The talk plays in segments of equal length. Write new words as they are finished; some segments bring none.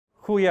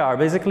Who we are?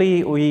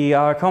 Basically, we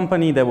are a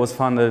company that was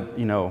founded,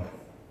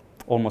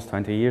 almost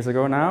 20 years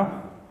ago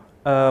now,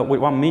 with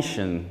one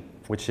mission,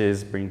 which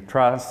is bring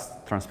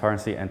trust,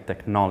 transparency, and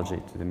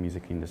technology to the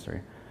music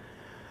industry.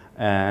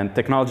 And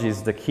technology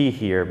is the key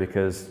here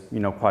because,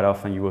 quite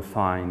often you will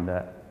find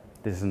that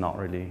this is not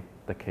really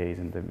the case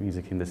in the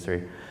music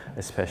industry,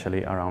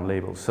 especially around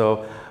labels.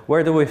 So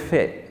where do we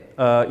fit?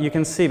 You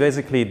can see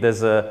basically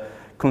there's a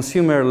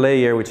consumer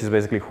layer, which is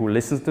basically who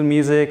listens to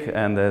music,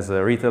 and there's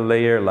a retail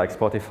layer like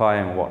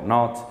Spotify and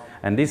whatnot.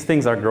 And these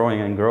things are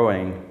growing and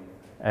growing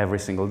every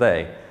single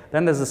day.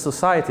 Then there's a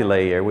society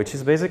layer, which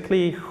is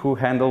basically who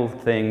handle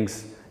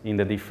things in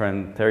the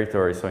different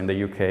territories. So in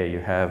the UK, you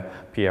have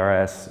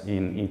PRS.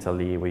 In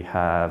Italy, we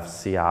have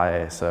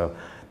CI. So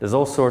there's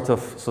all sorts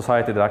of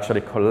society that actually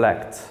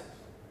collect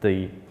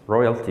the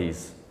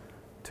royalties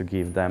to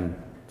give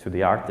them to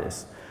the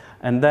artists.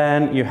 And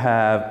then you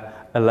have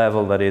a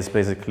level that is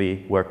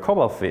basically where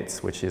Kobalt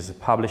fits, which is a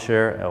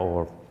publisher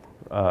or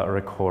a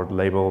record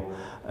label,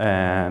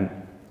 and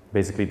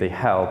basically they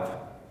help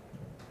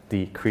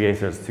the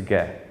creators to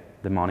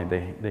get the money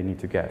they need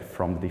to get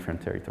from the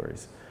different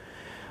territories.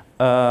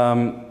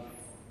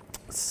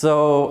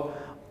 So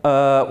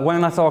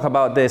when I talk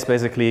about this,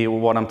 basically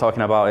what I'm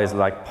talking about is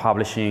like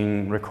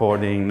publishing,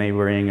 recording,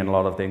 neighboring, and a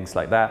lot of things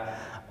like that.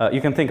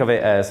 You can think of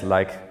it as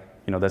like,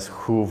 there's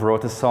who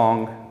wrote a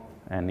song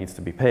and needs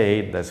to be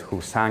paid, there's who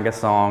sang a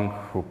song,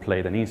 who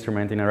played an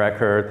instrument in a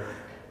record,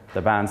 the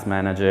band's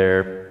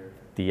manager,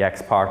 the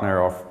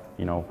ex-partner of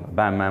a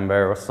band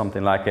member or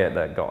something like it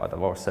that got a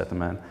divorce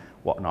settlement,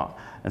 whatnot.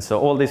 And so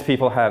all these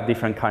people have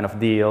different kind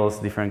of deals,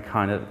 different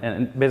kind of,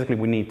 and basically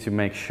we need to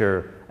make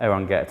sure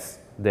everyone gets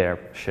their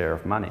share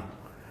of money.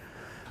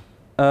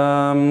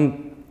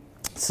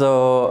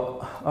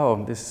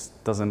 This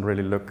doesn't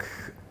really look,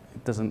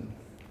 it doesn't,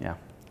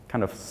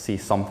 kind of see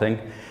something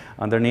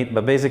underneath,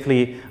 but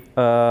basically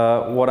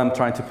what I'm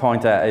trying to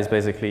point at is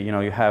basically,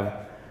 you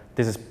have,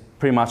 this is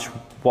pretty much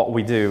what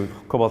we do.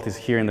 Kobalt is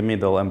here in the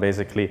middle, and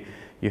basically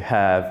you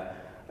have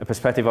a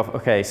perspective of,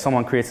 okay,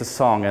 someone creates a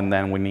song, and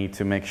then we need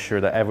to make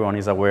sure that everyone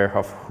is aware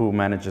of who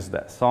manages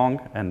that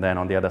song, and then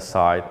on the other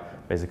side,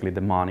 basically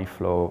the money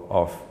flow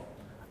of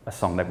a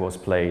song that was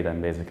played, and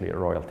basically a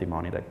royalty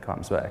money that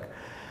comes back.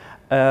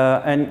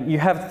 And you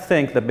have to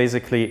think that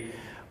basically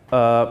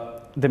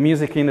the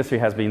music industry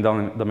has been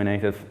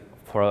dominated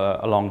for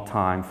a long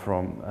time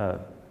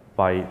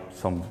by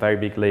some very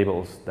big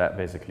labels that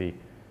basically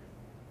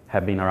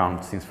have been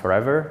around since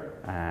forever,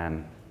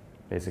 and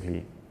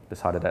basically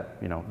decided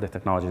that the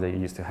technology they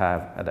used to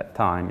have at that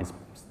time is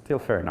still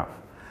fair enough.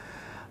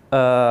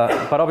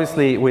 But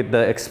obviously, with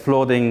the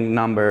exploding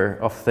number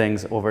of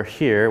things over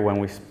here, when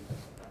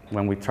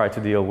we try to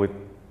deal with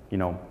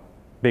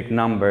big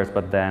numbers,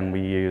 but then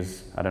we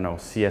use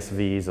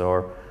CSVs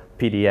or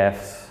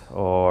PDFs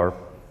or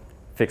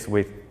fixed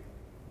with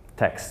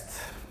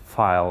text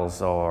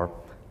files or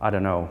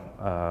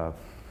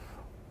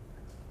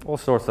all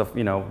sorts of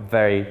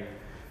very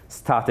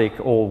static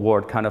old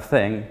word kind of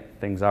thing,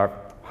 things are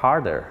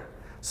harder.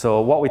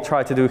 So what we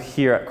try to do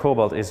here at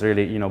Kobalt is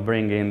really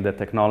bring in the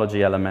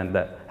technology element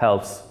that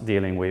helps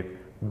dealing with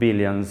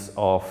billions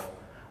of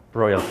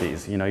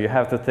royalties. You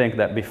have to think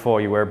that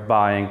before you were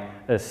buying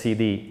a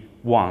CD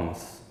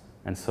once,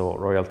 and so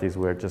royalties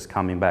were just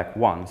coming back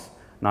once.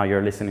 Now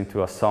you're listening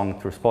to a song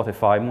through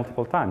Spotify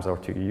multiple times, or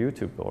to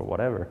YouTube or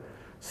whatever.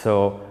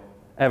 So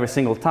every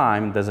single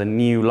time there's a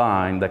new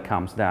line that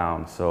comes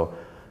down. So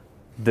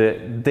the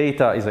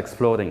data is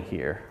exploding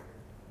here,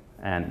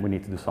 and we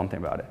need to do something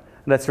about it.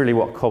 And that's really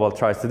what Kobalt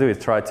tries to do, is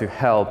try to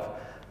help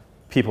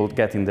people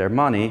getting their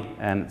money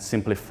and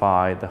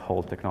simplify the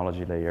whole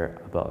technology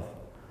layer above.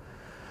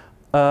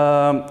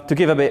 To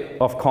give a bit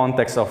of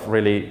context of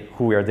really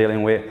who we are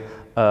dealing with,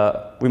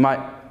 we might,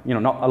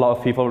 not a lot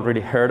of people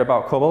really heard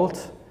about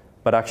Kobalt,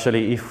 but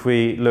actually if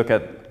we look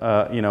at,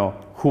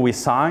 who we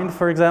signed,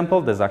 for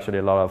example, there's actually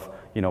a lot of,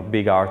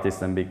 big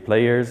artists and big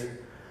players.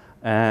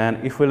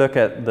 And if we look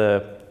at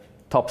the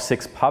top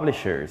 6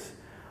 publishers,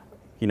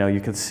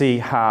 you can see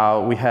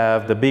how we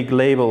have the big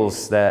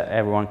labels that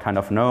everyone kind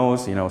of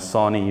knows,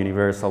 Sony,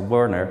 Universal,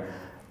 Warner,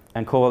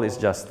 and Kobalt is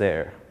just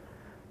there.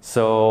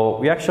 So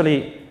we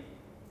actually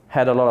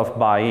had a lot of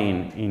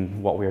buy-in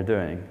in what we're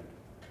doing.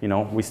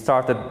 We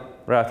started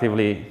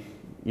relatively,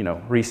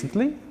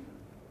 recently,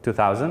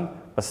 2000,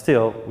 but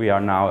still we are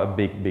now a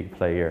big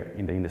player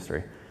in the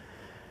industry.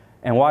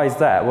 And why is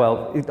that?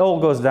 Well, it all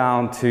goes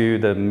down to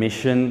the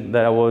mission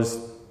that I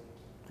was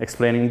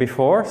explaining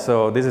before.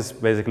 So this is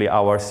basically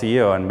our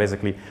CEO, and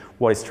basically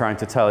what he's trying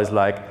to tell is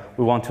like,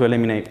 we want to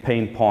eliminate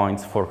pain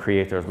points for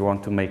creators. We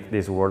want to make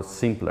this world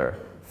simpler,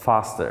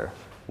 faster.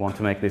 We want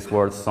to make this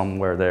world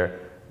somewhere there,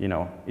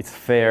 it's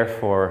fair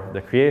for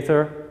the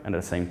creator, and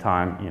at the same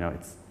time,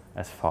 it's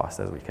as fast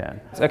as we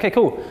can. Okay,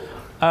 cool.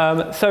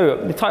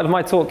 So the title of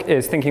my talk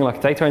is Thinking Like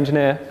a Data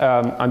Engineer.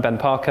 I'm Ben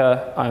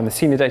Parker. I'm the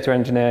Senior Data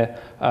Engineer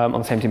on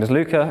the same team as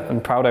Luca,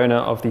 and proud owner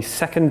of the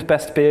second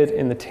best beard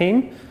in the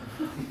team.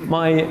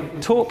 My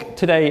talk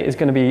today is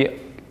going to be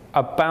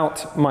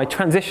about my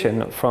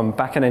transition from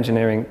back-end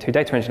engineering to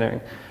data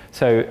engineering.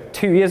 So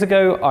 2 years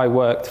ago, I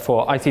worked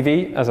for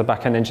ITV as a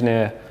back-end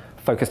engineer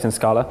focused in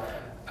Scala.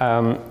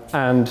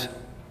 And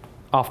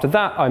after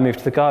that, I moved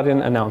to The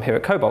Guardian, and now I'm here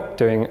at Kobalt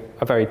doing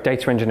a very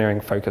data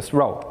engineering focused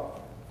role.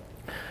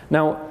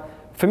 Now,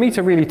 for me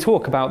to really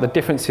talk about the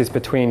differences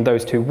between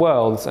those two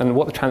worlds and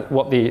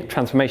what the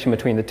transformation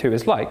between the two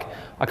is like,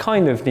 I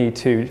kind of need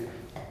to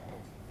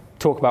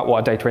talk about what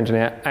a data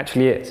engineer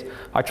actually is.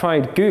 I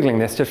tried Googling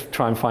this to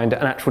try and find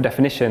an actual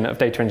definition of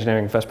data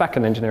engineering versus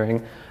back-end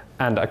engineering,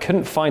 and I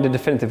couldn't find a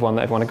definitive one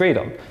that everyone agreed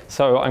on.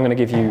 So I'm going to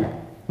give you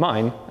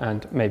mine,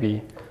 and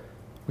maybe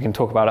we can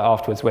talk about it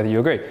afterwards, whether you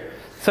agree.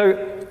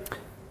 So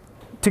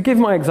to give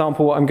my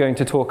example, I'm going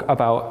to talk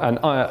about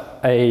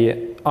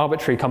an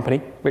arbitrary company,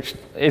 which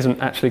isn't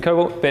actually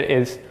Kobalt, but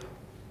is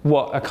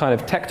what a kind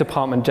of tech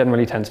department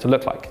generally tends to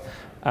look like.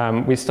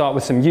 We start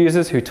with some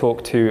users who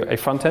talk to a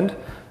front end.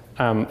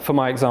 For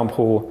my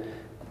example,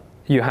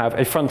 you have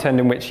a front end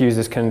in which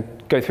users can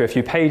go through a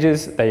few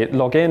pages, they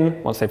log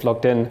in, once they've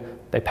logged in,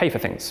 they pay for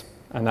things,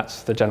 and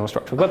that's the general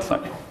structure of the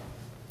website.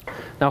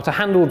 Now, to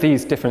handle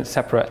these different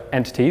separate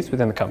entities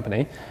within the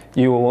company,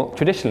 you will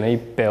traditionally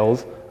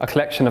build a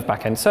collection of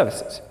back-end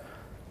services.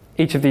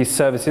 Each of these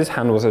services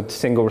handles a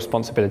single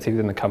responsibility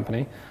within the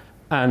company,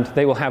 and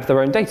they will have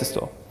their own data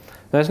store.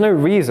 There's no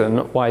reason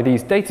why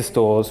these data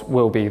stores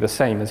will be the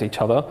same as each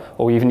other,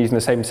 or even using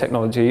the same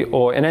technology,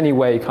 or in any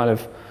way kind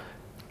of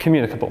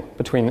communicable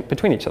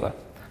between each other.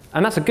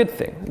 And that's a good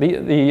thing.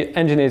 The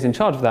engineers in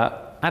charge of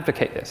that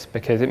advocate this,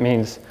 because it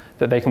means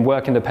that they can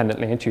work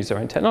independently and choose their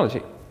own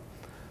technology.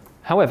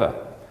 However,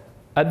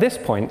 at this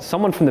point,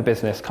 someone from the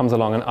business comes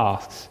along and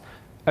asks,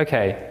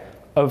 okay,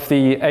 of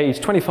the age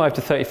 25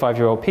 to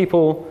 35-year-old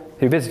people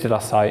who visited our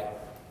site,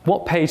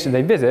 what page did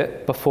they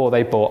visit before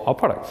they bought our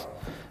products?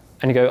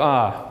 And you go,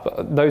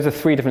 but those are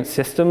 3 different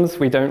systems.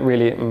 We don't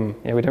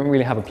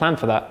really have a plan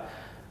for that.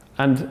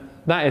 And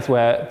that is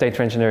where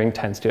data engineering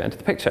tends to enter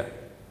the picture.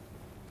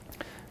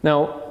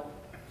 Now,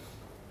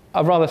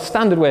 a rather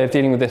standard way of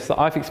dealing with this that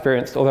I've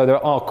experienced, although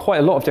there are quite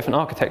a lot of different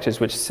architectures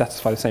which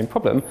satisfy the same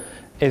problem,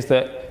 is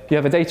that you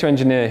have a data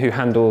engineer who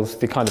handles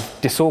the kind of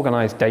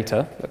disorganized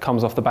data that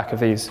comes off the back of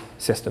these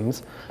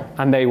systems,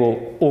 and they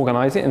will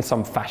organize it in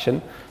some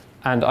fashion,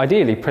 and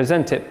ideally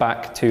present it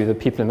back to the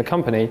people in the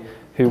company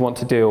who want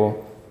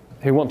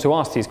to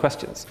ask these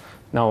questions.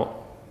 Now,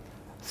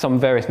 some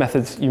various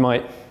methods, you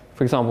might,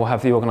 for example,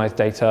 have the organized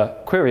data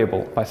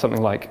queryable by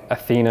something like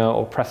Athena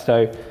or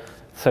Presto,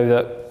 so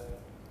that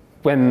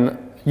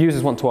when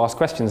users want to ask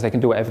questions, they can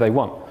do whatever they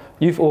want.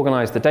 You've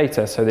organized the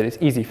data so that it's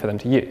easy for them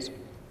to use.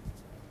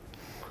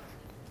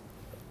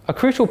 A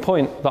crucial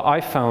point that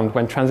I found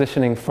when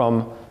transitioning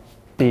from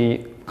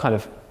the kind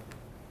of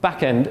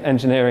back-end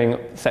engineering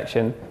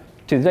section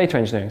to the data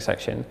engineering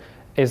section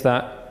is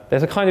that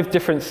there's a kind of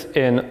difference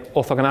in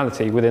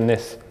orthogonality within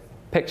this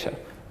picture.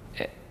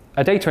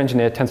 A data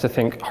engineer tends to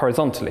think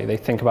horizontally. They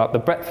think about the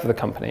breadth of the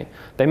company.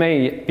 They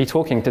may be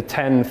talking to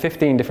 10,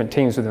 15 different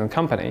teams within the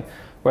company,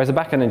 whereas a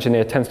back-end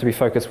engineer tends to be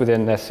focused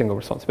within their single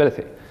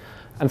responsibility.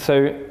 And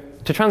so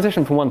to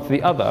transition from one to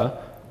the other,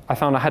 I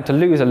found I had to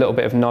lose a little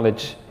bit of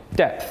knowledge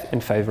depth in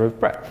favor of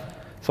breadth.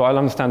 So I'll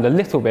understand a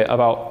little bit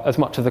about as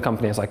much of the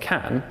company as I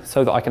can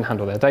so that I can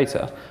handle their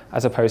data,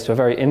 as opposed to a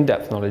very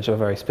in-depth knowledge of a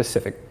very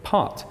specific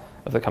part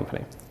of the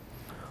company,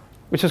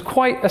 which was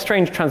quite a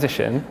strange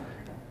transition,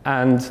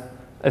 and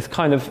it's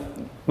kind of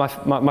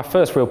my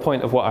first real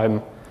point of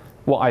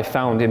what I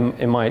found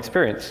in my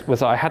experience was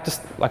that I had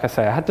to, like I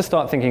say, I had to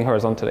start thinking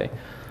horizontally.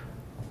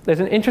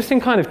 There's an interesting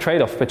kind of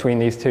trade-off between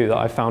these two that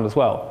I found as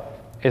well,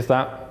 is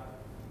that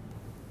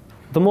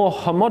the more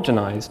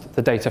homogenized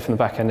the data from the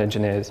back-end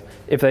engineers,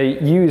 if they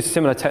use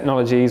similar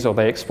technologies or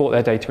they export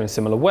their data in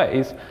similar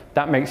ways,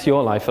 that makes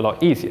your life a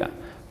lot easier,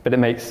 but it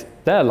makes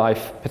their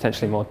life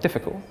potentially more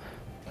difficult.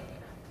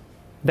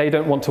 They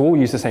don't want to all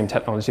use the same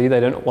technology. They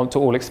don't want to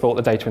all export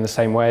the data in the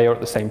same way or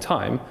at the same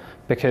time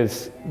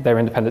because they're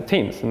independent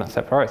teams and that's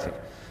their priority.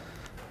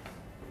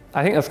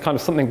 I think that's kind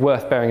of something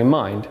worth bearing in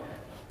mind,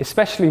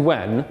 especially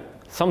when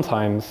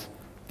sometimes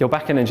your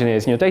back-end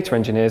engineers and your data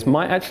engineers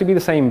might actually be the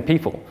same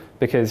people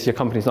because your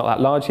company's not that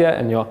large yet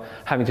and you're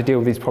having to deal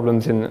with these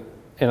problems in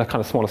a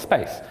kind of smaller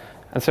space.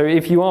 And so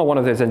if you are one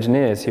of those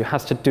engineers who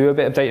has to do a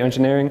bit of data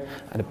engineering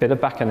and a bit of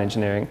back-end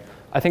engineering,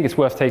 I think it's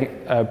worth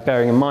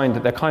bearing in mind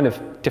that they're kind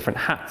of different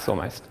hats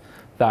almost,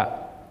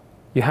 that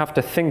you have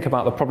to think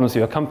about the problems of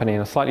your company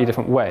in a slightly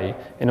different way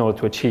in order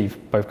to achieve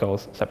both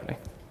goals separately.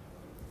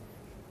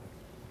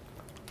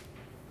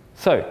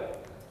 So,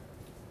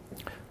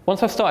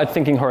 once I've started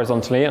thinking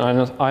horizontally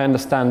and I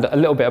understand a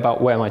little bit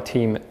about where my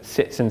team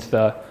sits into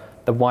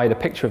the wider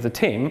picture of the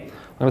team,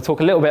 I'm going to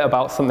talk a little bit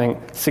about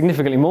something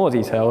significantly more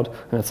detailed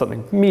and then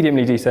something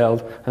mediumly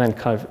detailed and then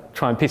kind of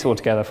try and piece it all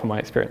together from my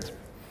experience.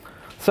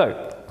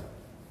 So,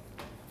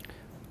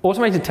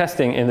 automated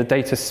testing in the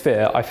data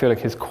sphere I feel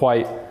like is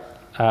quite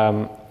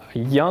a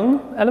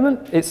young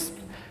element. It's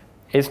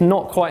it's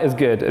not quite as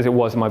good as it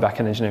was in my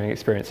back-end engineering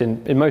experience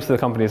in most of the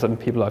companies and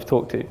people I've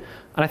talked to. And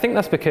I think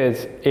that's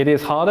because it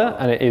is harder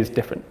and it is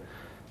different.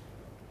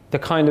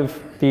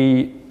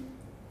 The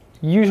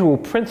usual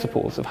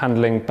principles of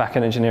handling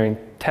back-end engineering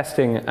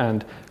testing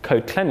and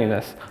code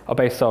cleanliness are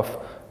based off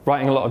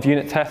writing a lot of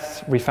unit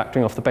tests,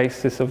 refactoring off the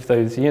basis of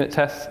those unit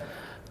tests,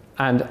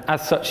 and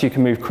as such you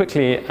can move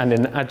quickly and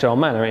in an agile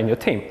manner in your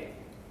team.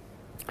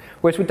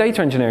 Whereas with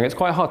data engineering, it's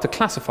quite hard to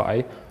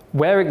classify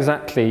where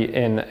exactly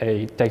in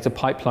a data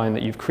pipeline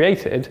that you've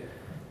created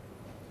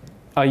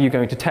are you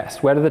going to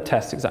test? Where do the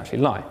tests exactly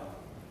lie?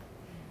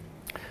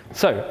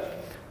 So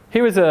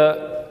here is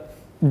a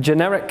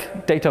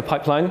generic data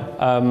pipeline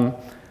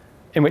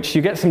in which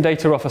you get some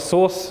data off a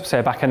source, say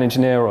a back-end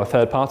engineer or a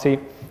third party,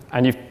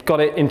 and you've got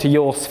it into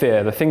your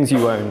sphere, the things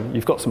you own.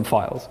 You've got some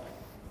files.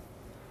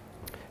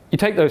 You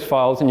take those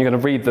files and you're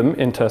going to read them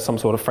into some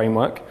sort of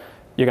framework.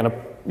 You're going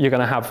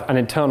to have an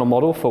internal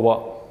model for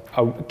what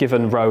a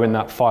given row in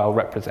that file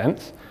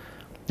represents.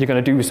 You're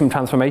going to do some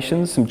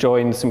transformations, some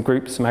joins, some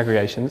groups, some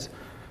aggregations.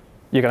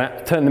 You're going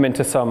to turn them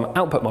into some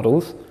output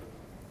models.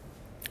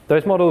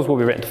 Those models will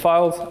be written to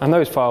files, and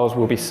those files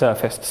will be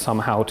surfaced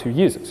somehow to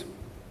users.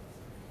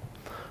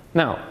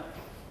 Now,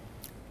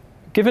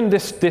 given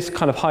this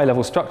kind of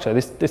high-level structure,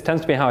 this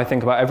tends to be how I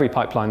think about every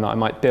pipeline that I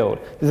might build.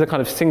 This is a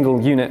kind of single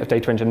unit of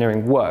data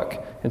engineering work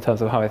in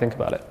terms of how I think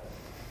about it.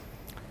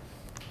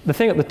 The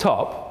thing at the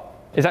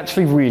top is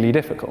actually really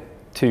difficult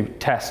to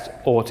test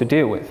or to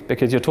deal with,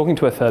 because you're talking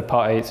to a third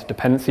party, it's a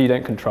dependency you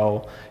don't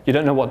control, you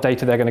don't know what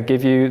data they're going to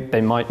give you,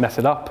 they might mess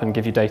it up and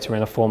give you data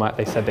in a format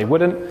they said they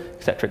wouldn't,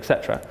 etc.,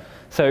 etc.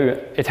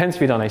 So it tends to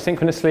be done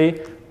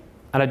asynchronously,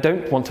 and I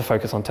don't want to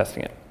focus on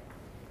testing it.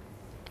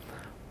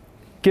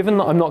 Given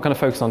that I'm not going to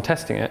focus on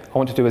testing it, I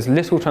want to do as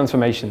little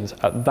transformations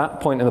at that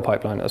point in the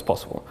pipeline as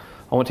possible.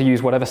 I want to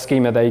use whatever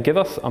schema they give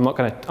us. I'm not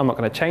going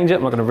to change it,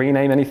 I'm not going to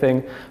rename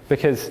anything,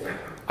 because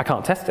I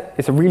can't test it.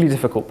 It's a really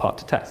difficult part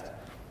to test.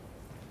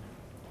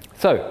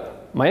 So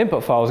my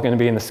input file is going to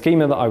be in the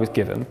schema that I was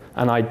given,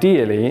 and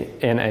ideally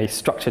in a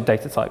structured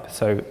data type,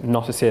 so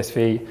not a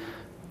CSV,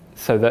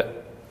 so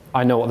that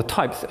I know what the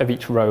types of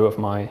each row of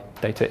my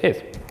data is.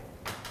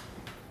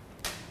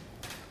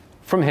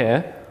 From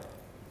here,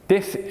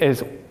 this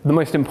is the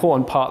most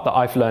important part that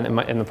I've learned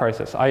in the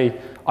process. I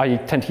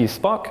tend to use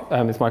Spark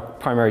as my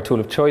primary tool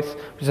of choice,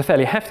 which is a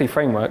fairly hefty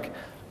framework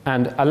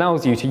and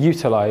allows you to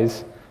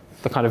utilize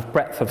the kind of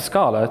breadth of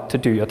Scala to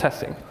do your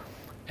testing.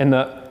 In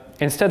that,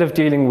 instead of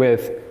dealing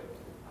with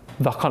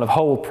the kind of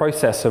whole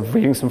process of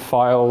reading some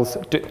files,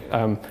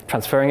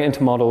 transferring it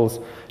into models,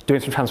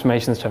 doing some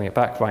transformations, turning it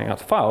back, writing out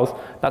to files,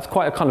 that's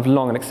quite a kind of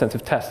long and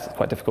extensive test. It's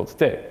quite difficult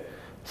to do.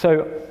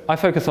 So I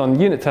focus on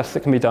unit tests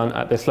that can be done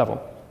at this level.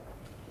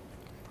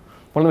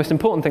 One of the most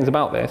important things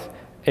about this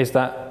is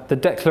that the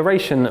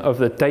declaration of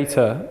the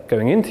data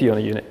going into your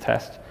unit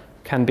test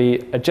can be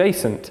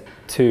adjacent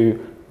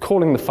to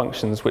calling the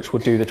functions which will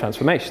do the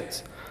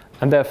transformations.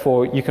 And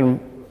therefore, you can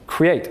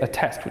create a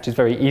test which is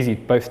very easy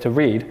both to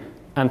read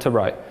and to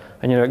write.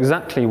 And you know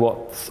exactly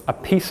what a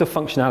piece of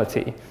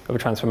functionality of a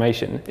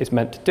transformation is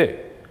meant to do.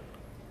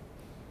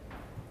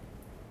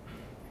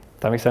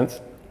 Does that make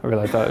sense? I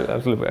realized that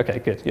was a little bit, okay,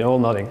 good. You're all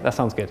nodding. That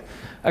sounds good.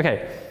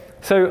 Okay,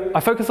 so I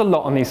focus a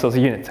lot on these sorts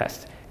of unit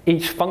tests.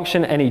 Each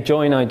function, any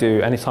join I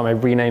do, anytime I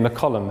rename a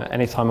column,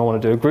 anytime I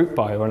want to do a group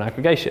by or an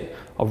aggregation,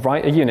 I'll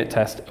write a unit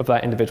test of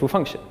that individual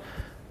function.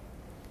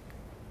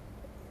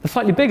 The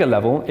slightly bigger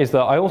level is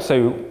that I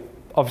also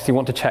obviously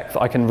want to check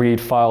that I can read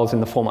files in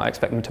the format I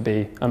expect them to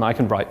be, and I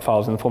can write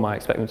files in the format I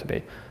expect them to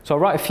be. So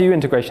I'll write a few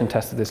integration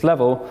tests at this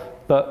level,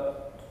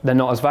 but they're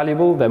not as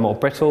valuable, they're more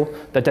brittle.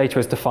 Their data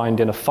is defined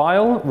in a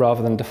file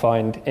rather than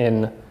defined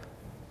in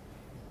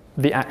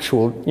the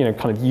actual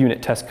kind of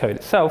unit test code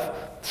itself.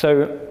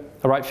 So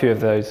I write a few of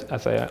those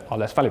as they are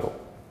less valuable.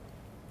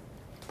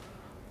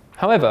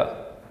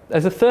 However,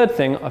 there's a third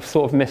thing I've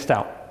sort of missed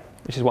out,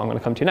 which is what I'm going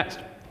to come to next.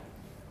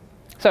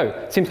 So,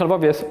 it seems kind of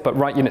obvious, but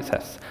write unit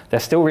tests.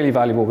 They're still really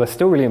valuable, they're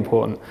still really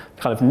important.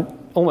 Kind of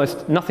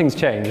almost nothing's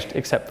changed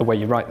except the way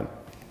you write them.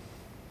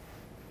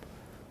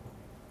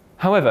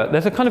 However,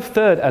 there's a kind of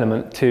third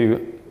element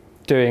to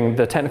doing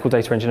the technical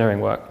data engineering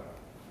work,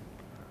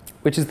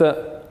 which is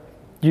that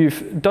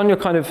you've done your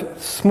kind of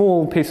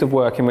small piece of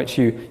work in which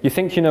you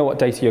think you know what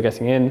data you're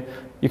getting in,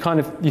 you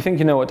think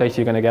you know what data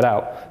you're going to get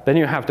out, then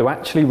you have to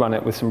actually run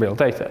it with some real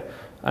data.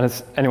 And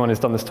as anyone who's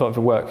done this type of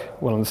work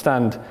will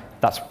understand,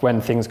 that's when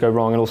things go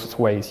wrong in all sorts of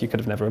ways you could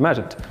have never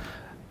imagined,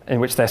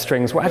 in which their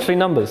strings were actually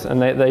numbers, and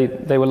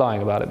they were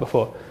lying about it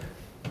before.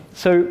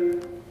 So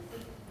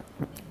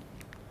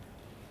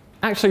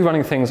actually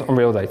running things on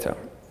real data.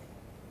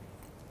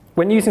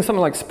 When using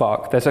something like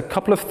Spark, there's a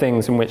couple of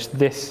things in which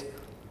this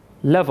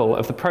level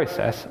of the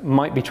process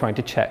might be trying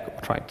to check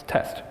or trying to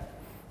test.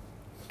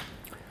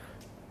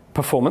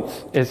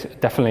 Performance is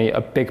definitely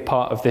a big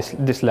part of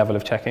this level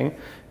of checking.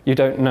 You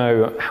don't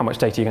know how much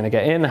data you're going to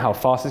get in, how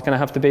fast it's going to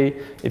have to be.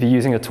 If you're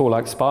using a tool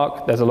like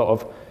Spark, there's a lot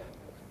of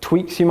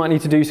tweaks you might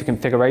need to do, so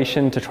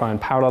configuration to try and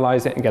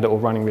parallelize it and get it all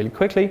running really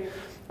quickly.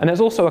 And there's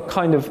also a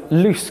kind of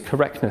loose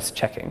correctness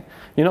checking.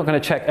 You're not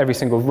going to check every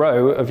single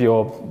row of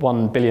your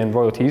 1 billion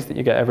royalties that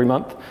you get every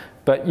month,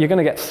 but you're going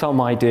to get some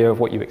idea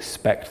of what you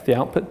expect the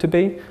output to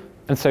be.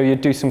 And so you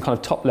do some kind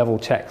of top-level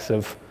checks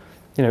of,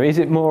 is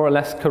it more or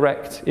less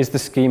correct? Is the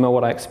schema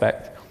what I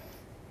expect?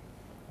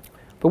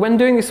 But when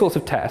doing these sorts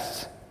of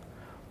tests,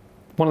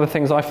 one of the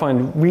things I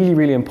find really,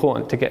 really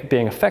important to get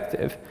being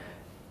effective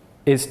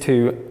is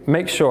to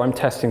make sure I'm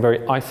testing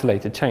very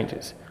isolated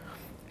changes.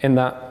 In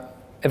that,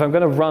 if I'm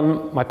going to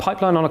run my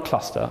pipeline on a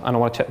cluster and I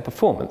want to check the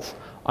performance,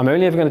 I'm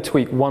only ever going to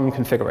tweak one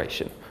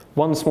configuration,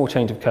 one small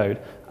change of code,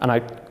 and I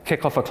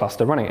kick off a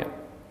cluster running it.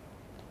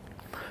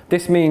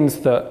 This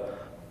means that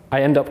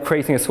I end up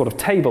creating a sort of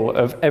table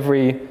of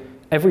every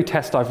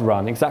test I've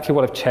run, exactly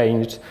what I've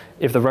changed,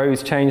 if the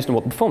rows changed, and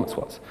what the performance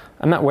was.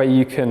 And that way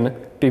you can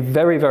be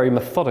very, very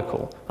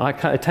methodical. And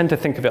I tend to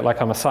think of it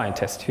like I'm a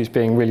scientist who's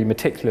being really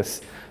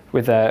meticulous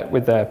with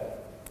their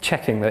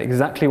checking that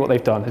exactly what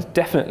they've done has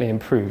definitely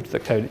improved the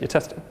code that you're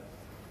testing.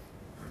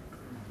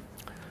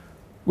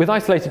 With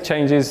isolated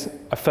changes,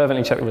 I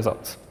fervently check the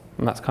results.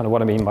 And that's kind of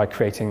what I mean by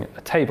creating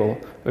a table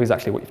of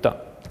exactly what you've done.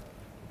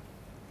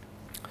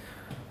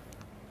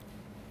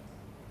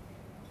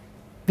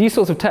 These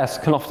sorts of tests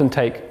can often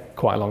take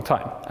quite a long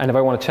time. And if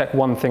I want to check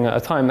one thing at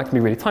a time, that can be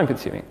really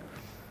time-consuming.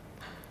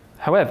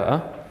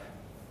 However,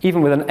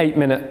 even with if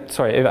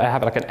I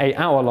have like an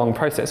 8-hour-long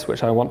process,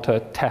 which I want to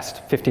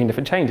test 15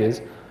 different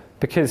changes,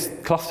 because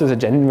clusters are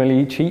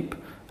generally cheap,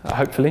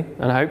 hopefully,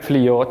 and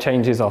hopefully your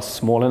changes are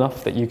small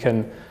enough that you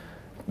can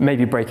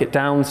maybe break it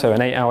down. So an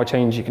 8-hour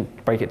change, you can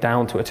break it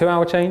down to a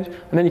 2-hour change,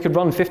 and then you could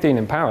run 15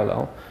 in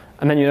parallel,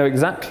 and then you know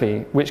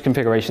exactly which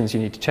configurations you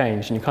need to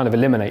change, and you kind of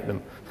eliminate them.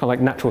 It's kind of like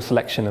natural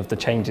selection of the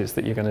changes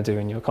that you're going to do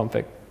in your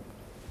config.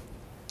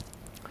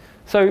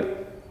 So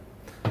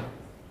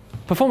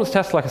performance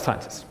tests like a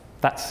scientist.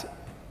 That's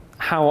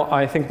how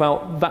I think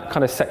about that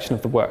kind of section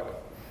of the work.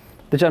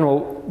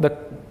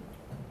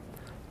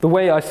 The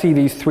way I see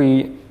these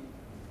three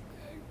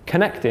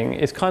connecting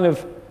is kind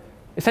of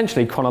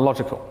essentially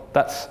chronological.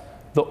 That's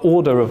the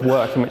order of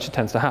work in which it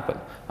tends to happen.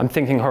 I'm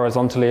thinking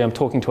horizontally, I'm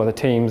talking to other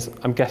teams,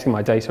 I'm getting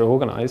my data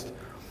organized.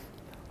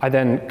 I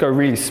then go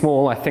really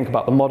small, I think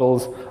about the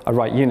models, I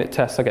write unit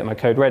tests, I get my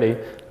code ready,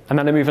 and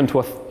then I move into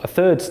a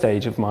third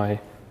stage of my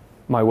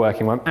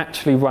working where I'm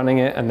actually running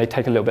it, and they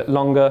take a little bit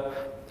longer.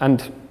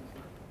 And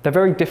they're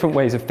very different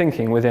ways of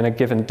thinking within a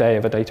given day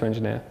of a data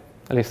engineer.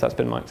 At least that's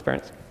been my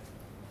experience.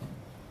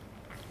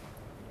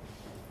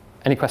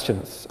 Any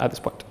questions at this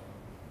point?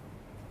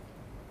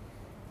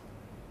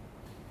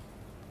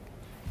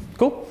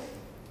 Cool.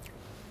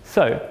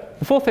 So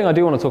the fourth thing I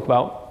do want to talk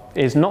about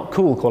is not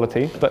cool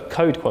quality, but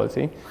code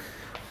quality.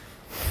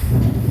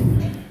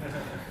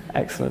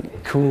 Excellent.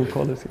 Cool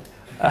quality.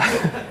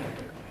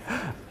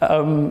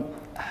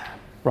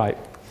 Right.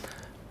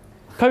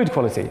 Code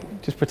quality.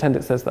 Just pretend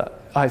it says that.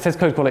 Oh, it says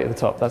code quality at the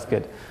top. That's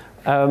good.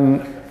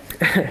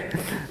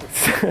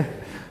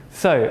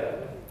 So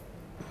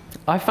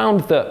I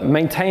found that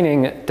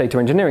maintaining data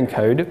engineering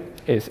code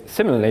is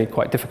similarly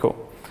quite difficult,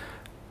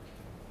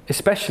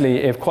 especially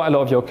if quite a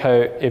lot of your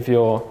code, if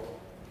your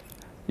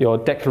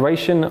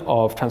declaration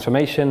of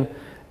transformation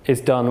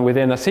is done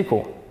within a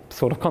SQL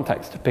sort of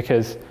context,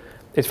 because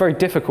it's very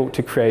difficult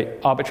to create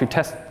arbitrary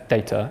test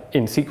data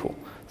in SQL.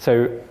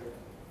 So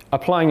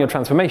applying your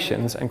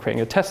transformations and creating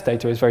your test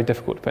data is very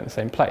difficult to put in the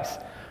same place.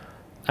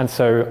 And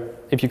so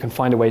if you can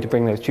find a way to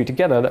bring those two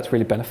together, that's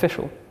really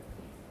beneficial.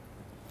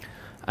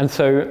 And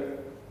so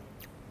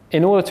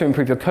in order to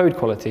improve your code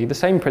quality, the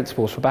same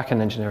principles for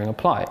backend engineering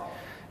apply,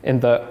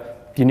 in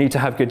that you need to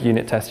have good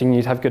unit testing, you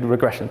need to have good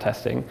regression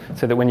testing,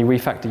 so that when you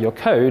refactor your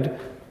code,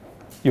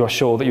 you're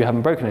sure that you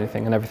haven't broken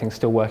anything and everything's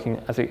still working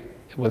as it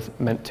was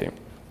meant to.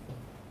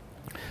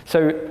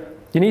 So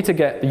you need to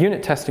get the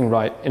unit testing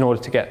right in order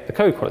to get the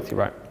code quality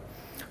right.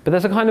 But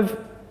there's a kind of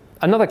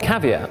another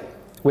caveat,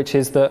 which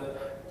is that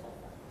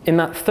in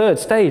that third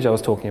stage I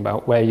was talking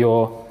about, where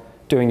you're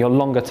doing your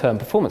longer term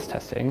performance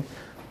testing,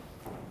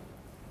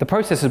 the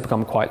process has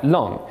become quite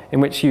long, in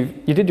which you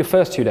did your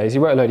first 2 days,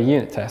 you wrote a load of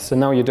unit tests, and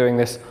now you're doing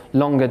this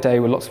longer day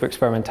with lots of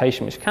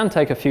experimentation, which can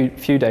take a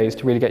few days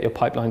to really get your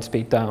pipeline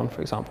speed down,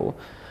 for example.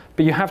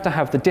 But you have to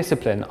have the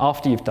discipline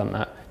after you've done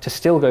that to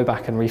still go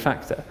back and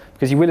refactor,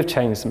 because you will have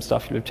changed some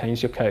stuff, you will have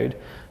changed your code.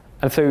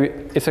 And so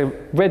it's a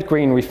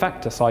red-green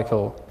refactor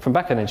cycle from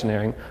backend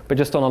engineering, but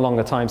just on a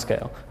longer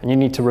timescale. And you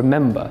need to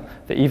remember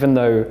that even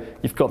though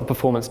you've got the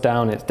performance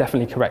down, it's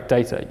definitely correct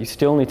data, you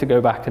still need to go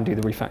back and do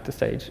the refactor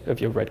stage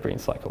of your red-green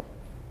cycle.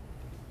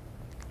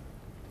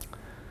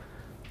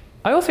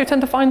 I also tend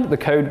to find that the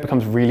code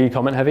becomes really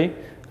comment-heavy.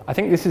 I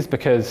think this is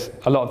because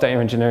a lot of data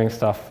engineering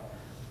stuff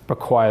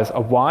requires a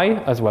why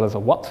as well as a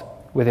what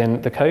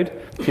within the code.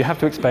 So you have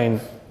to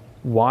explain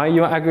why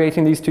you're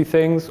aggregating these two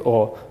things,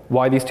 or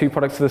why these two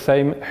products are the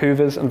same.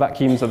 Hoovers and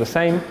vacuums are the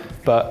same,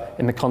 but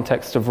in the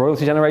context of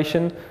royalty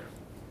generation,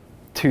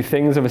 two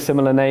things of a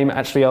similar name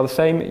actually are the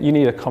same. You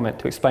need a comment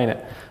to explain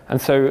it.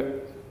 And so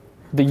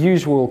the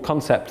usual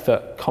concept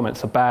that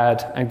comments are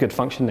bad and good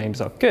function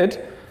names are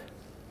good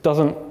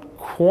doesn't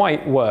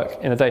quite work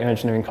in a data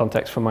engineering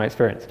context from my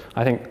experience.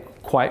 I think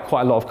quite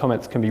a lot of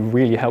comments can be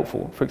really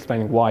helpful for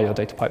explaining why your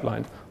data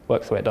pipeline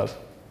works the way it does.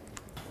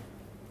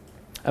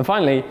 And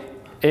finally,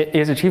 it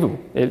is achievable.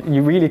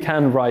 You really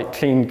can write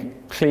clean,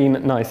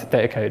 nice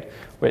data code,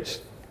 which,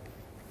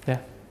 yeah,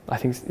 I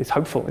think it's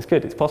hopeful, it's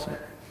good, it's possible.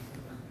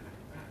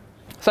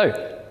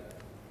 So,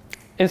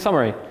 in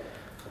summary,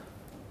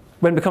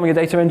 when becoming a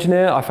data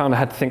engineer, I found I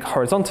had to think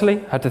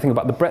horizontally, I had to think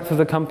about the breadth of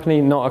the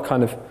company, not a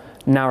kind of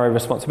narrow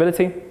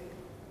responsibility.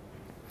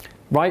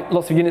 Write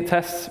lots of unit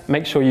tests,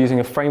 make sure you're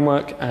using a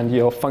framework and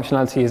your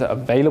functionality is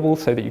available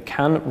so that you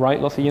can write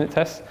lots of unit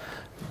tests.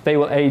 They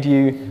will aid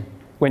you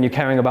when you're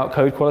caring about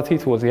code quality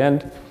towards the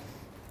end.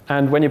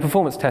 And when you're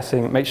performance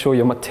testing, make sure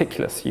you're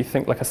meticulous. You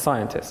think like a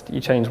scientist.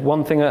 You change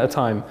one thing at a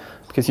time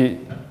because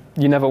you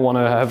never want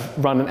to have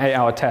run an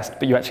 8-hour test,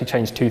 but you actually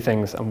changed 2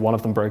 things and one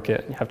of them broke it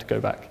and you have to go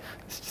back.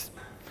 It's just,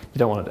 you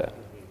don't want to do it.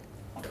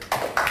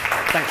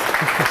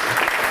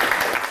 Thanks.